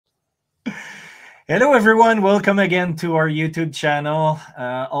Hello, everyone. Welcome again to our YouTube channel.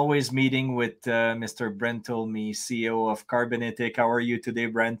 Always meeting with Mr. Brent Olney, CEO of Carbonatic. How are you today,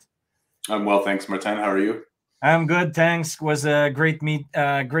 Brent? I'm well, thanks, Martin. How are you? I'm good, thanks. Was a great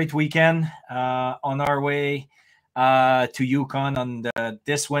weekend. On our way to Yukon on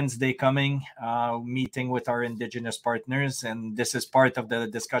this Wednesday coming, meeting with our Indigenous partners, and this is part of the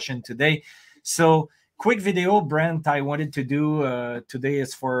discussion today. So, quick video, Brent. I wanted to do today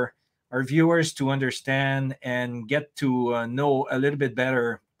is for our viewers to understand and get to know a little bit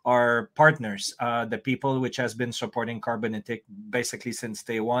better our partners, the people which has been supporting Carbonatic basically since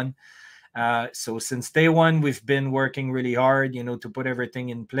day one. So since day one, we've been working really hard, to put everything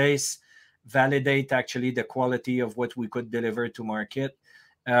in place, validate actually the quality of what we could deliver to market.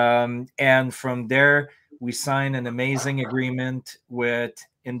 And from there, we sign an amazing agreement with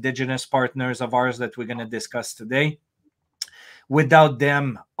Indigenous partners of ours that we're going to discuss today. Without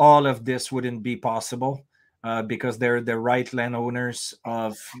them, all of this wouldn't be possible because they're the right landowners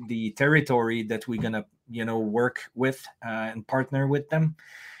of the territory that we're going to, work with and partner with them.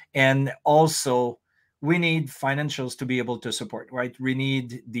 And also, we need financials to be able to support, right? We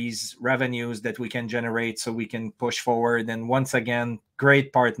need these revenues that we can generate so we can push forward. And once again,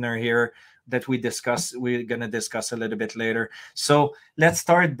 great partner here that we're going to discuss a little bit later. So let's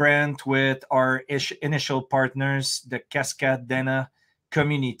start, Brent, with our initial partners, the Cascadena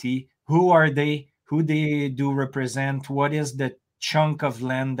community. Who are they? Who they do represent? What is the chunk of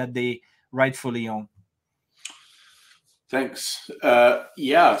land that they rightfully own? Thanks.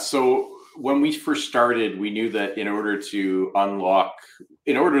 So when we first started, we knew that in order to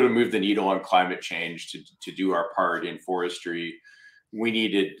move the needle on climate change, to do our part in forestry, we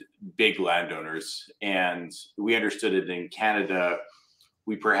needed big landowners. And we understood it in Canada.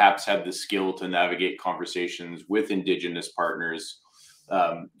 We perhaps had the skill to navigate conversations with Indigenous partners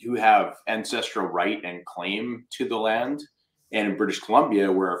who have ancestral right and claim to the land. And in British Columbia,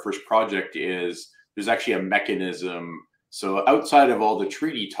 where our first project is, there's actually a mechanism. So outside of all the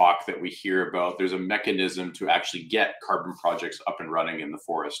treaty talk that we hear about, there's a mechanism to actually get carbon projects up and running in the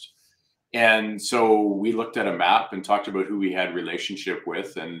forest. And so we looked at a map and talked about who we had relationship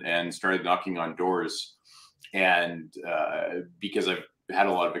with and started knocking on doors. And because I've had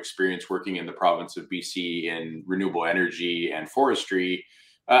a lot of experience working in the province of BC in renewable energy and forestry,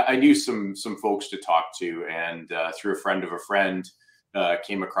 I knew some folks to talk to. And through a friend of a friend,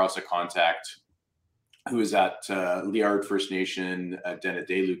 came across a contact who is at Liard First Nation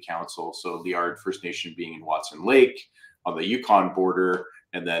Denadelu Council. So Liard First Nation being in Watson Lake on the Yukon border,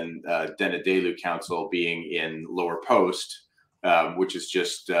 and then Denadelu Council being in Lower Post, which is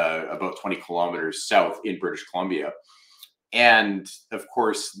just about 20 kilometers south in British Columbia. And of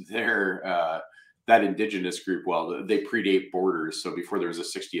course, that Indigenous group, well, they predate borders. So before there was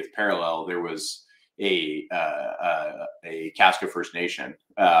a 60th parallel, there was a Kaska First Nation.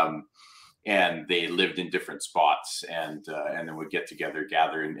 And they lived in different spots, and then would get together,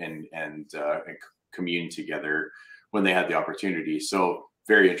 gather, and commune together when they had the opportunity. So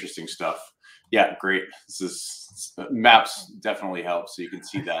very interesting stuff. Yeah, great. Maps definitely help, so you can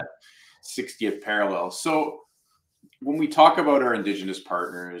see that 60th parallel. So when we talk about our Indigenous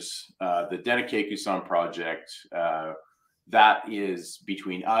partners, the Denakekusan project, that is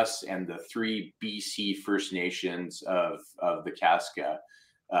between us and the 3 BC First Nations of the Kaska.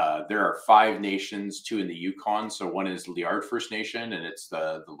 There are 5 nations, 2 in the Yukon. So one is Liard First Nation, and it's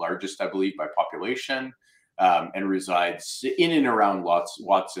the largest, I believe, by population, and resides in and around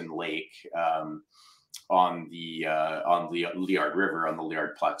Watson Lake on the Liard River, on the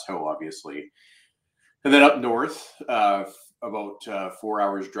Liard Plateau, obviously. And then up north, about 4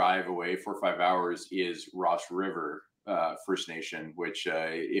 hours drive away, 4 or 5 hours, is Ross River First Nation, which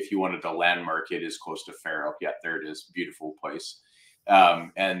if you wanted to landmark it, is close to Farrell. Yeah, there it is. Beautiful place.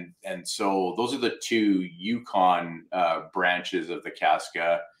 And so those are the 2 Yukon branches of the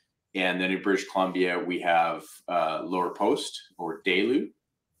Kaska. And then in British Columbia, we have Lower Post, or Delu.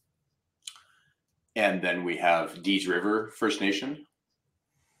 And then we have Dees River First Nation.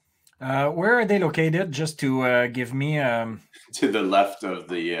 Where are they located? Just to give me to the left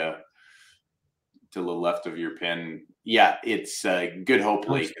of your pin. Yeah, it's Good Hope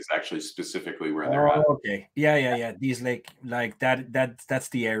Lake is actually specifically where they're at. Okay. Yeah. These like that's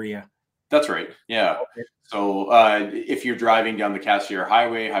the area. That's right. Yeah. Okay. So if you're driving down the Cassiar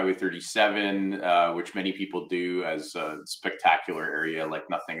Highway, Highway 37, which many people do as a spectacular area like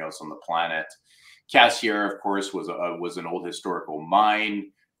nothing else on the planet, Cassiar, of course, was an old historical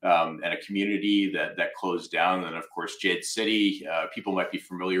mine. And a community that closed down. And of course, Jade City, people might be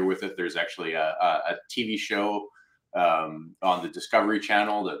familiar with it. There's actually a TV show on the Discovery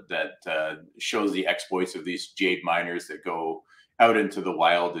Channel that shows the exploits of these jade miners that go out into the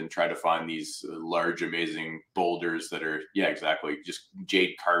wild and try to find these large, amazing boulders that are, yeah, exactly, just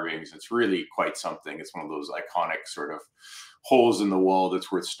jade carvings. It's really quite something. It's one of those iconic sort of holes in the wall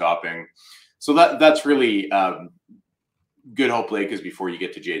that's worth stopping. So that's really Good Hope Lake is before you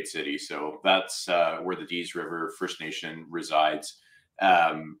get to Jade City. So that's where the Dease River First Nation resides.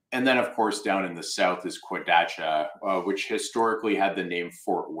 And then, of course, down in the south is Quadacha, which historically had the name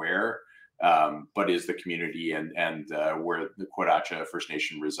Fort Ware, but is the community and where the Quadacha First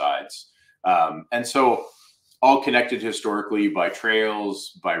Nation resides. And so all connected historically by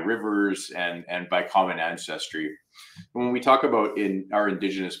trails, by rivers, and by common ancestry. When we talk about in our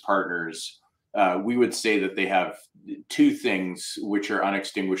Indigenous partners, we would say that they have two things which are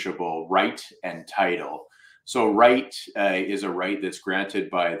unextinguishable: right and title. So right is a right that's granted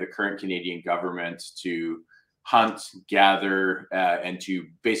by the current Canadian government to hunt, gather, and to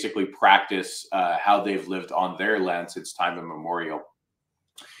basically practice how they've lived on their land since time immemorial.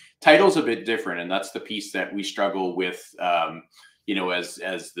 Title's a bit different, and that's the piece that we struggle with, you know, as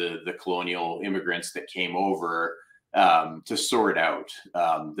the colonial immigrants that came over to sort out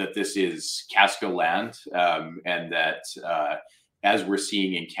that this is Casca land, and that as we're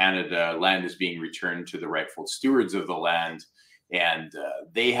seeing in Canada, land is being returned to the rightful stewards of the land, and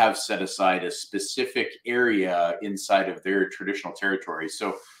they have set aside a specific area inside of their traditional territory.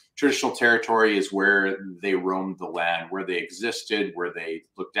 So traditional territory is where they roamed the land, where they existed, where they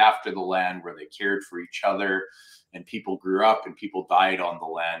looked after the land, where they cared for each other, and people grew up and people died on the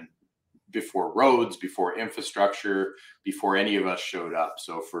land before roads, before infrastructure, before any of us showed up.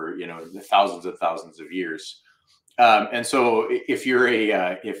 So for, you know, thousands and thousands of years. And so if you're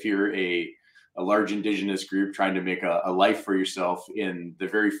a large Indigenous group trying to make a life for yourself in the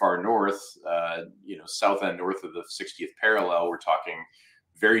very far north, you know, south and north of the 60th parallel, we're talking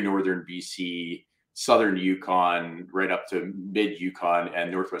very northern BC, southern Yukon, right up to mid Yukon,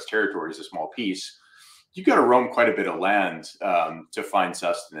 and Northwest Territories, a small piece. You've got to roam quite a bit of land to find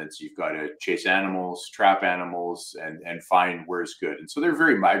sustenance. You've got to chase animals, trap animals, and find where's good. And so they're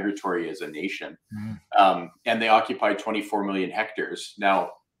very migratory as a nation. Mm. And they occupy 24 million hectares.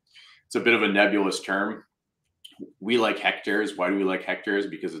 Now, it's a bit of a nebulous term. We like hectares. Why do we like hectares?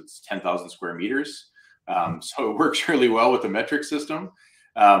 Because it's 10,000 square meters. So it works really well with the metric system.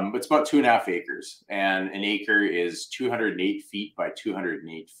 It's about 2.5 acres. And an acre is 208 feet by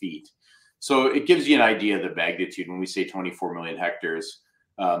 208 feet. So it gives you an idea of the magnitude when we say 24 million hectares.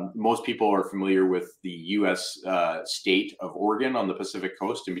 Most people are familiar with the U.S. State of Oregon on the Pacific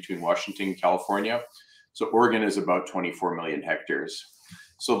coast in between Washington and California. So Oregon is about 24 million hectares.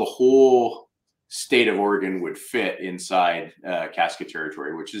 So the whole state of Oregon would fit inside Casca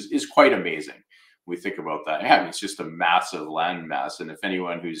territory, which is quite amazing. When we think about that. Yeah, I mean, it's just a massive land mass. And if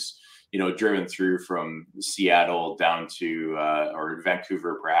anyone who's, you know, driven through from Seattle down to, or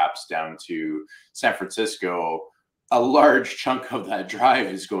Vancouver, perhaps down to San Francisco, a large chunk of that drive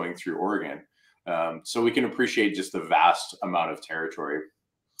is going through Oregon. So we can appreciate just the vast amount of territory.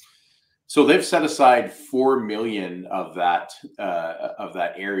 So they've set aside 4 million of that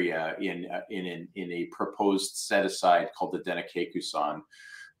area in a proposed set aside called the Denakekusan,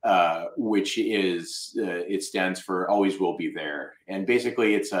 which is it stands for Always Will Be There, and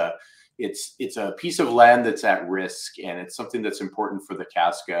basically it's a piece of land that's at risk, and it's something that's important for the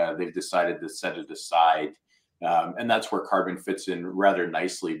Casca. They've decided to set it aside, and that's where carbon fits in rather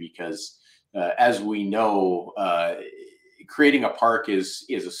nicely because, as we know, creating a park is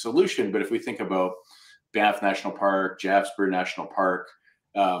a solution. But if we think about Banff National Park, Jasper National Park,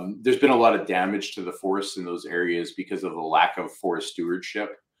 there's been a lot of damage to the forests in those areas because of the lack of forest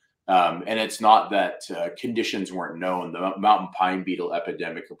stewardship. And it's not that conditions weren't known. The mountain pine beetle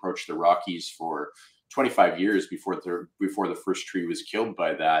epidemic approached the Rockies for 25 years before the first tree was killed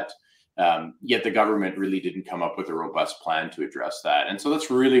by that. Yet the government really didn't come up with a robust plan to address that. And so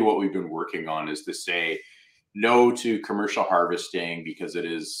that's really what we've been working on, is to say no to commercial harvesting because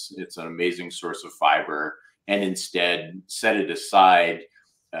it's an amazing source of fiber, and instead set it aside,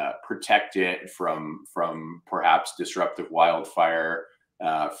 protect it from perhaps disruptive wildfire,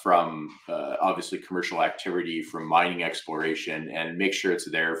 from obviously commercial activity, from mining exploration, and make sure it's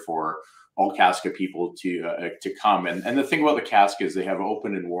there for all Casca people to come. And the thing about the Casca is they have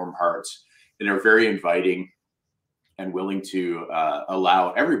open and warm hearts, and are very inviting and willing to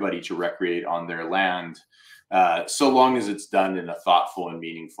allow everybody to recreate on their land, so long as it's done in a thoughtful and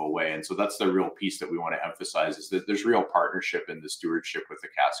meaningful way. And so that's the real piece that we want to emphasize, is that there's real partnership in the stewardship with the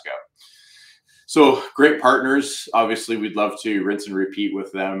Casca. So great partners. Obviously, we'd love to rinse and repeat with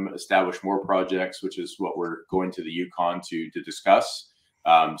them, establish more projects, which is what we're going to the Yukon to discuss.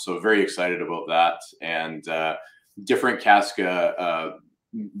 So very excited about that. And different Casca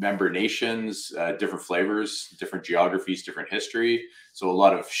member nations, different flavors, different geographies, different history. So a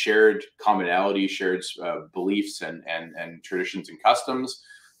lot of shared commonality, shared beliefs and traditions and customs,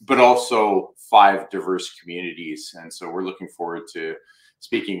 but also 5 diverse communities. And so we're looking forward to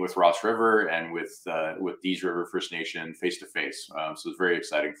speaking with Ross River and with Dees River First Nation face to face. So it's very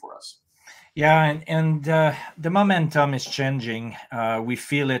exciting for us. Yeah, and the momentum is changing. We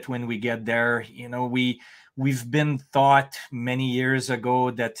feel it when we get there. You know, we've been taught many years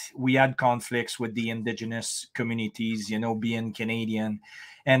ago that we had conflicts with the indigenous communities, you know, being Canadian.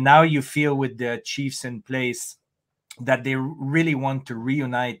 And now you feel with the chiefs in place that they really want to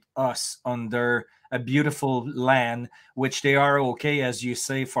reunite us under a beautiful land, which they are okay, as you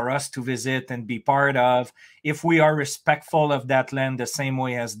say, for us to visit and be part of, if we are respectful of that land the same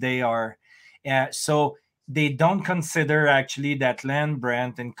way as they are. So they don't consider actually that land,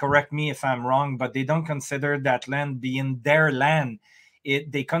 Brent, and correct me if I'm wrong, but they don't consider that land being their land.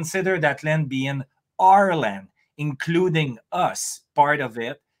 They consider that land being our land, including us, part of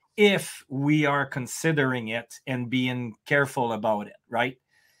it, if we are considering it and being careful about it, right?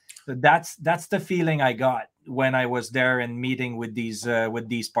 So that's the feeling I got when I was there and meeting with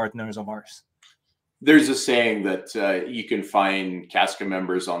these partners of ours. There's a saying that you can find Casca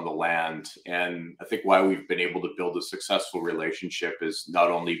members on the land, and I think why we've been able to build a successful relationship is not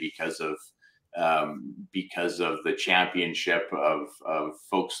only because of the championship of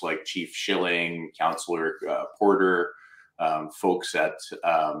folks like Chief Schilling, Councillor Porter, folks at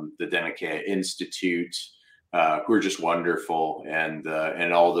the Deniké Institute, who are just wonderful,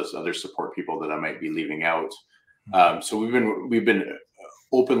 and all this other support people that I might be leaving out. So we've been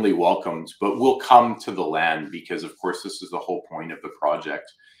openly welcomed, but we'll come to the land because, of course, this is the whole point of the project.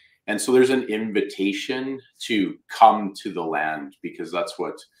 And so there's an invitation to come to the land because that's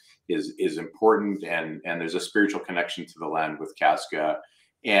what is important, and there's a spiritual connection to the land with Casca.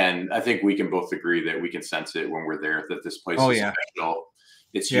 And I think we can both agree that we can sense it when we're there, that this place is special.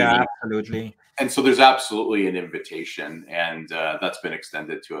 It's unique. Absolutely. And so there's absolutely an invitation, and that's been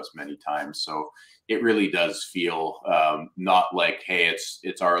extended to us many times. So it really does feel not like, hey,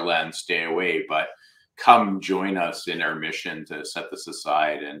 it's our land, stay away, but come join us in our mission to set this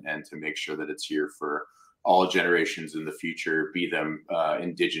aside and to make sure that it's here for all generations in the future, be them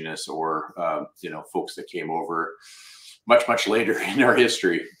indigenous or folks that came over much later in our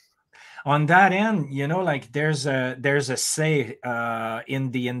history. On that end, you know, like there's a say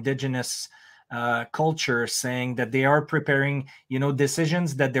in the indigenous culture saying that they are preparing, you know,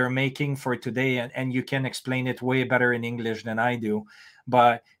 decisions that they're making for today, and you can explain it way better in English than I do,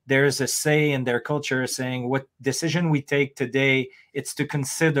 but there's a say in their culture saying what decision we take today, it's to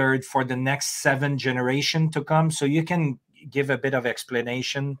consider for the next 7 generations to come. So you can give a bit of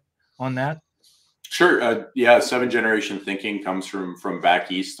explanation on that. Sure. Yeah, 7 generation thinking comes from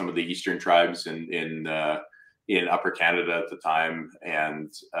back east, some of the eastern tribes in Upper Canada at the time,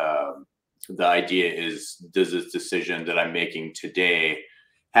 and the idea is, does this decision that I'm making today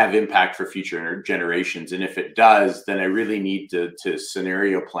have impact for future generations? And if it does, then I really need to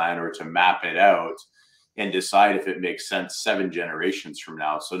scenario plan or to map it out and decide if it makes sense 7 generations from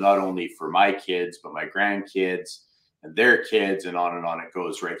now. So not only for my kids, but my grandkids and their kids, and on it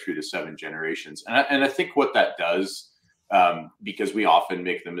goes right through to 7 generations. And I think what that does, because we often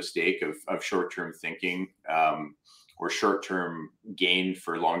make the mistake of short-term thinking, or short-term gain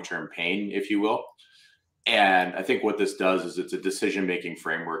for long-term pain, if you will. And I think what this does is it's a decision-making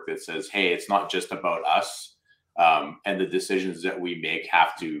framework that says, hey, it's not just about us, and the decisions that we make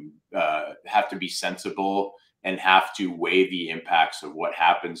have to be sensible and have to weigh the impacts of what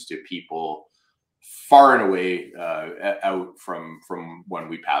happens to people far and away out from when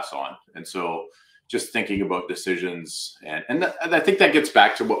we pass on. And so just thinking about decisions, and I think that gets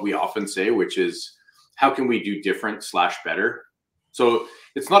back to what we often say, which is, how can we do different / better? So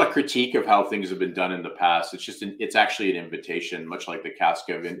it's not a critique of how things have been done in the past. It's just it's actually an invitation, much like the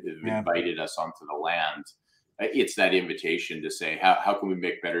Casca have invited us onto the land. It's that invitation to say, how can we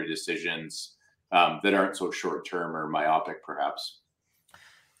make better decisions that aren't so short term or myopic, perhaps.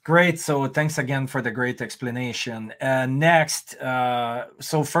 Great. So thanks again for the great explanation. Next,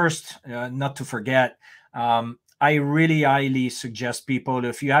 so first, not to forget, I really highly suggest people,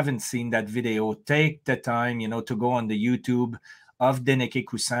 if you haven't seen that video, take the time, you know, to go on the YouTube of Deniké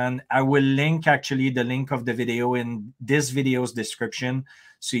Kusan. I will link actually the link of the video in this video's description,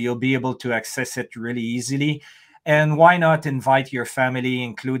 so you'll be able to access it really easily. And why not invite your family,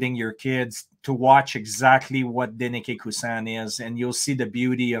 including your kids, to watch exactly what Deniké-Kusan is, and you'll see the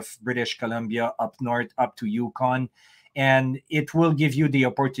beauty of British Columbia up north, up to Yukon, and it will give you the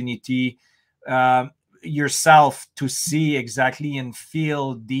opportunity uh, yourself to see exactly and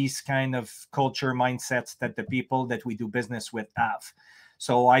feel these kind of culture mindsets that the people that we do business with have.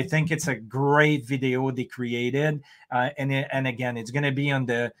 So I think it's a great video they created, and again, it's going to be on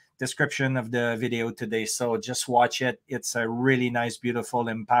the description of the video today. So just watch it. It's a really nice, beautiful,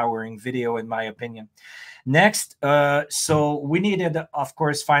 empowering video, in my opinion. Next, so we needed, of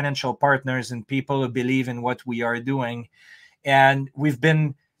course, financial partners and people who believe in what we are doing. And we've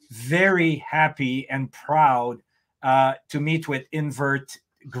been very happy and proud to meet with Invert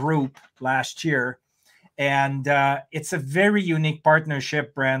Group last year. And it's a very unique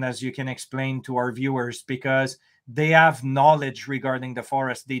partnership, Brand, as you can explain to our viewers, because they have knowledge regarding the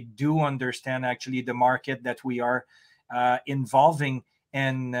forest. They do understand actually the market that we are involving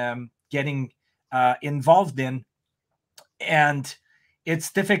and getting involved in. And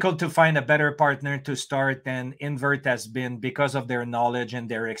it's difficult to find a better partner to start than Invert has been because of their knowledge and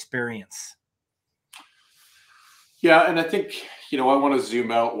their experience. Yeah, and I think, I want to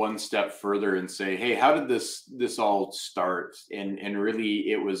zoom out one step further and say, hey, how did this all start? And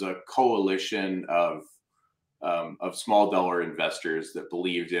really, it was a coalition of small dollar investors that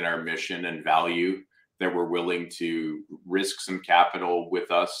believed in our mission and value, that were willing to risk some capital with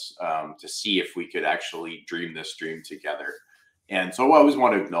us to see if we could actually dream this dream together. And so I always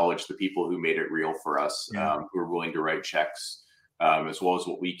want to acknowledge the people who made it real for us, who are willing to write checks, as well as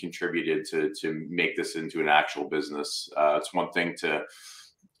what we contributed to make this into an actual business. It's one thing to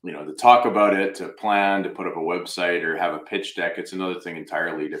talk about it, to plan, to put up a website or have a pitch deck. It's another thing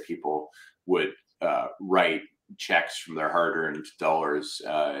entirely that people would write checks from their hard-earned dollars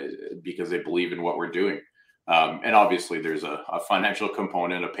because they believe in what we're doing. And obviously there's a financial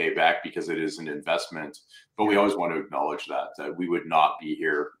component, a payback, because it is an investment, but we always want to acknowledge that we would not be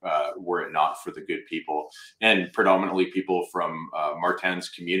here were it not for the good people, and predominantly people from Martin's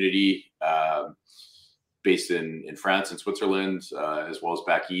community, based in France and Switzerland, as well as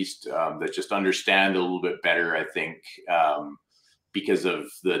back east, that just understand a little bit better, I think, because of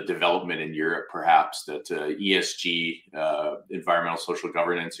the development in Europe, perhaps, that ESG, environmental social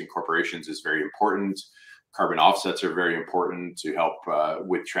governance in corporations, is very important. Carbon offsets are very important to help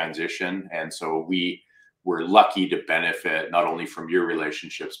with transition. And so we were lucky to benefit not only from your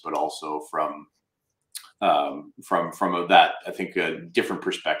relationships, but also from that, I think, a different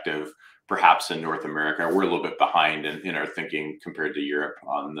perspective, perhaps in North America. We're a little bit behind in our thinking compared to Europe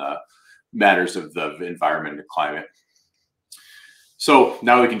on the matters of the environment and climate. So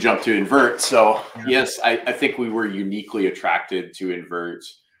now we can jump to Invert. So yes, I think we were uniquely attracted to Invert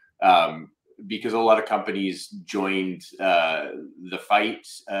because a lot of companies joined the fight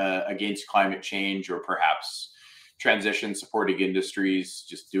against climate change, or perhaps transition supporting industries,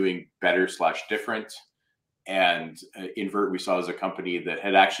 just doing better / different. And Invert we saw as a company that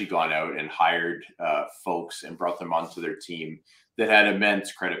had actually gone out and hired folks and brought them onto their team that had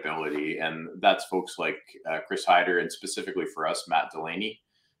immense credibility. And that's folks like Chris Hyder, and specifically for us, Matt Delaney.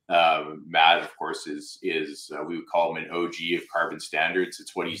 Matt, of course, is we would call him an OG of carbon standards.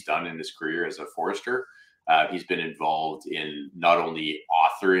 It's what he's done in his career as a forester. He's been involved in not only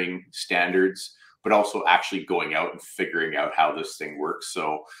authoring standards, but also actually going out and figuring out how this thing works.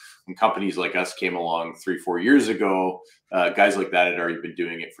 So when companies like us came along 3-4 years ago, guys like that had already been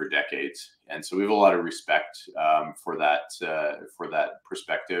doing it for decades. And so we have a lot of respect for that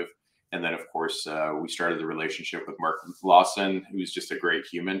perspective. And then, of course, we started the relationship with Mark Lawson, who's just a great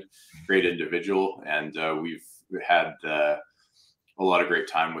human, great individual. And we've had a lot of great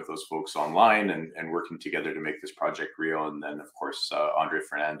time with those folks online and working together to make this project real. And then, of course, Andre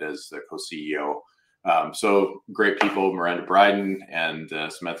Fernandez, the co-CEO. So great people, Miranda Bryden and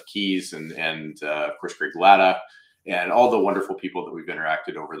Samantha Keys, and of course, Greg Latta, and all the wonderful people that we've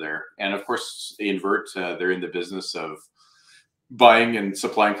interacted over there. And of course, Invert, they're in the business of buying and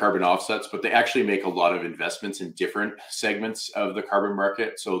supplying carbon offsets, but they actually make a lot of investments in different segments of the carbon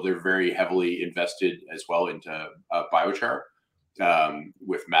market. So they're very heavily invested as well into biochar,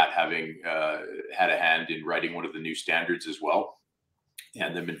 with Matt having had a hand in writing one of the new standards as well,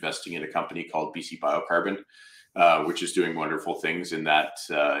 and them investing in a company called BC Biocarbon, which is doing wonderful things in that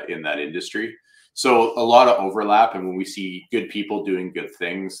industry. So a lot of overlap, and when we see good people doing good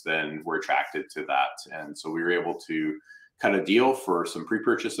things, then we're attracted to that. And so we were able to cut a deal for some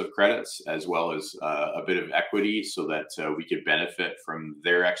pre-purchase of credits, as well as a bit of equity, so that we could benefit from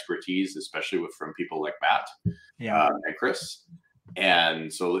their expertise, especially from people like Matt and Chris.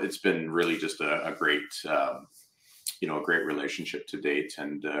 And so it's been really just a great a great relationship to date,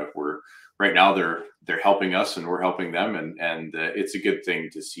 and we're right now they're helping us and we're helping them, and it's a good thing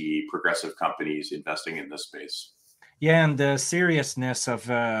to see progressive companies investing in this space. Yeah, and the seriousness of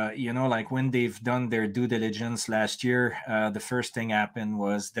like when they've done their due diligence last year, the first thing happened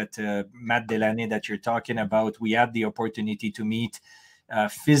was that Matt Delaney that you're talking about, we had the opportunity to meet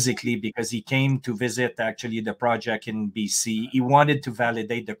physically because he came to visit actually the project in BC. He wanted to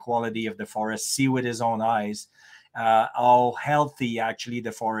validate the quality of the forest, see with his own eyes how healthy actually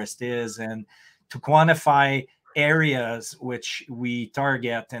the forest is, and to quantify areas which we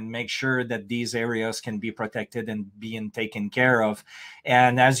target and make sure that these areas can be protected and being taken care of.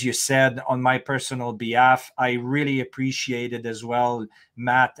 And as you said, on my personal behalf, I really appreciated as well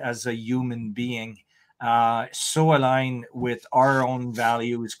Matt as a human being, so aligned with our own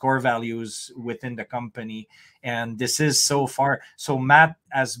values, core values within the company. And this is so far. So Matt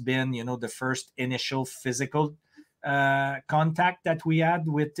has been, the first initial physical contact that we had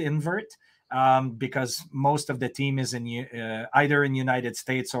with Invert, because most of the team is in either in United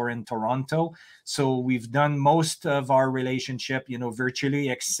States or in Toronto. So we've done most of our relationship, virtually,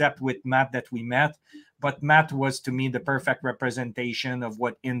 except with Matt that we met. But Matt was, to me, the perfect representation of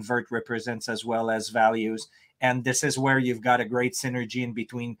what Invert represents as well as values. And this is where you've got a great synergy in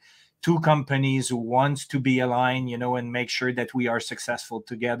between two companies who wants to be aligned, and make sure that we are successful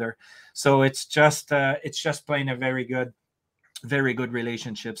together. So it's just playing a very good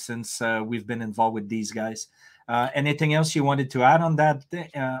relationship since we've been involved with these guys. Anything else you wanted to add on that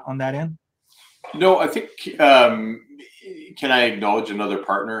end? No, I think. Can I acknowledge another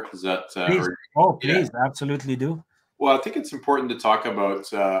partner? Is that? Please. Please, absolutely do. Well, I think it's important to talk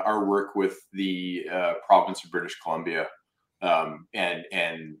about our work with the province of British Columbia,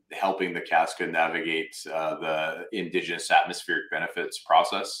 and helping the Casca navigate the Indigenous atmospheric benefits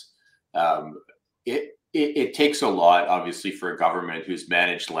process. It takes a lot, obviously, for a government who's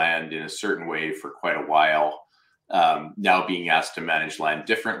managed land in a certain way for quite a while, now being asked to manage land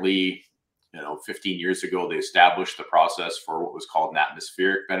differently. 15 years ago, they established the process for what was called an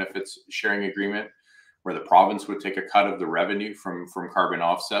atmospheric benefits sharing agreement, where the province would take a cut of the revenue from carbon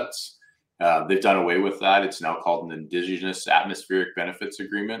offsets. They've done away with that. It's now called an Indigenous atmospheric benefits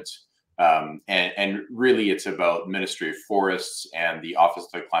agreement. And really, it's about Ministry of Forests and the Office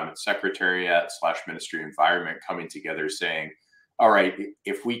of the Climate Secretariat / Ministry of Environment coming together saying, all right,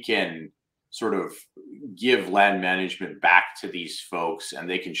 if we can sort of give land management back to these folks and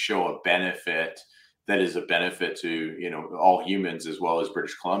they can show a benefit that is a benefit to, all humans as well as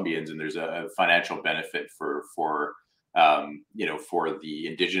British Columbians, and there's a financial benefit for the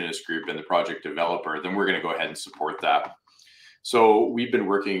Indigenous group and the project developer, then we're going to go ahead and support that. So we've been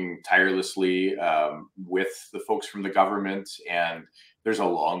working tirelessly with the folks from the government, and there's a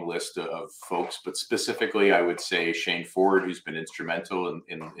long list of folks, but specifically I would say Shane Ford, who's been instrumental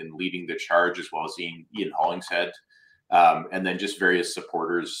in leading the charge, as well as Ian Hollingshead, and then just various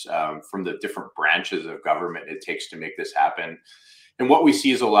supporters from the different branches of government it takes to make this happen. And what we see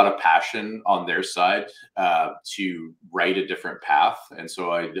is a lot of passion on their side to write a different path. And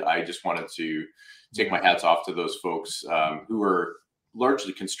so I just wanted to take my hats off to those folks who are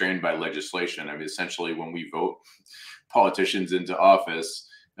largely constrained by legislation. I mean, essentially, when we vote politicians into office,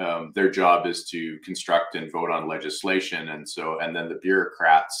 their job is to construct and vote on legislation. And then the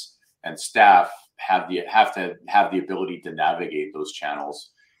bureaucrats and staff have to have the ability to navigate those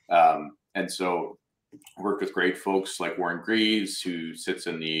channels. And so work with great folks like Warren Greaves, who sits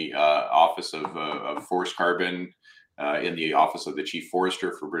in the Office of Forest Carbon, in the Office of the Chief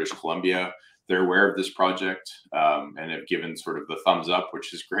Forester for British Columbia. They're aware of this project and have given sort of the thumbs up,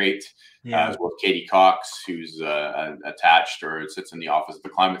 which is great. Yeah. As well as Katie Cox, who's attached or sits in the Office of the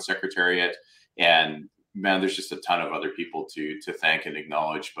Climate Secretariat. And man, there's just a ton of other people to thank and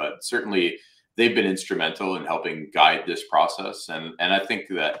acknowledge. But certainly, they've been instrumental in helping guide this process. And I think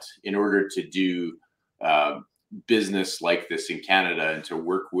that in order to do business like this in Canada and to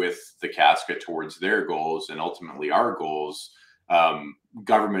work with the Casca towards their goals and ultimately our goals,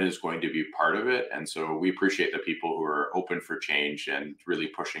 government is going to be part of it. And so we appreciate the people who are open for change and really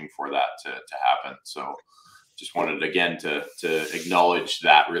pushing for that to happen. So just wanted again to acknowledge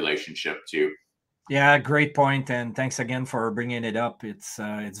that relationship too. Yeah, great point, and thanks again for bringing it up. It's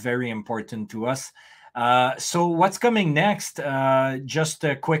very important to us. So what's coming next? Just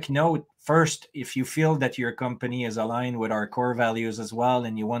a quick note. First, if you feel that your company is aligned with our core values as well,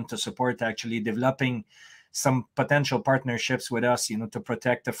 and you want to support actually developing some potential partnerships with us, to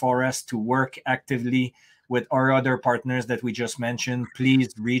protect the forest, to work actively with our other partners that we just mentioned,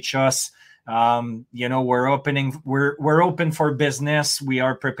 please reach us. We're open for business. We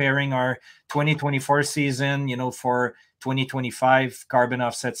are preparing our 2024 season, for 2025 carbon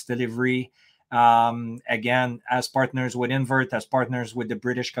offsets delivery. Again, as partners with Invert, as partners with the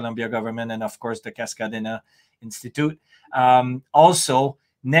British Columbia government, and of course the Cascadena Institute. Also,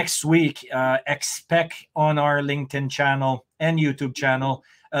 next week, expect on our LinkedIn channel and YouTube channel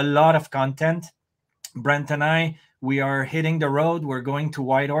a lot of content. Brent and I, we are hitting the road. We're going to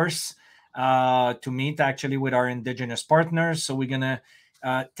Whitehorse to meet actually with our Indigenous partners. So we're going to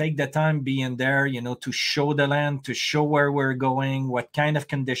take the time being there, to show the land, to show where we're going, what kind of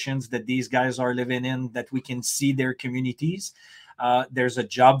conditions that these guys are living in, that we can see their communities. There's a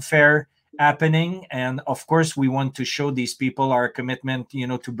job fair happening. And of course, we want to show these people our commitment,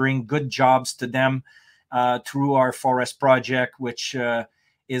 to bring good jobs to them through our forest project, which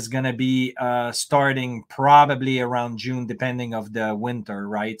is going to be starting probably around June, depending of the winter,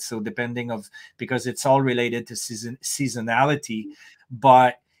 right? So because it's all related to seasonality.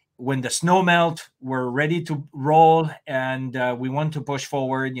 But when the snow melt, we're ready to roll, and we want to push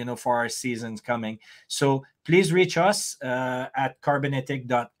forward, for our seasons coming. So please reach us at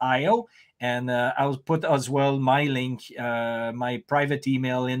carbonetic.io. And I'll put as well my link, my private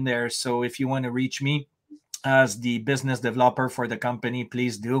email in there. So if you want to reach me as the business developer for the company,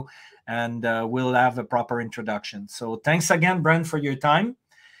 please do. And we'll have a proper introduction. So thanks again, Brent, for your time.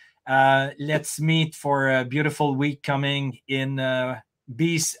 Let's meet for a beautiful week coming in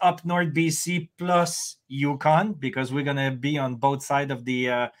BC, up North BC plus Yukon, because we're going to be on both sides of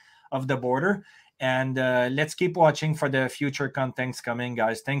the border. And let's keep watching for the future contents coming,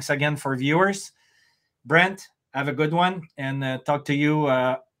 guys. Thanks again for viewers. Brent, have a good one, and talk to you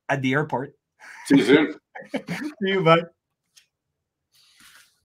at the airport. See you soon. See you, bye.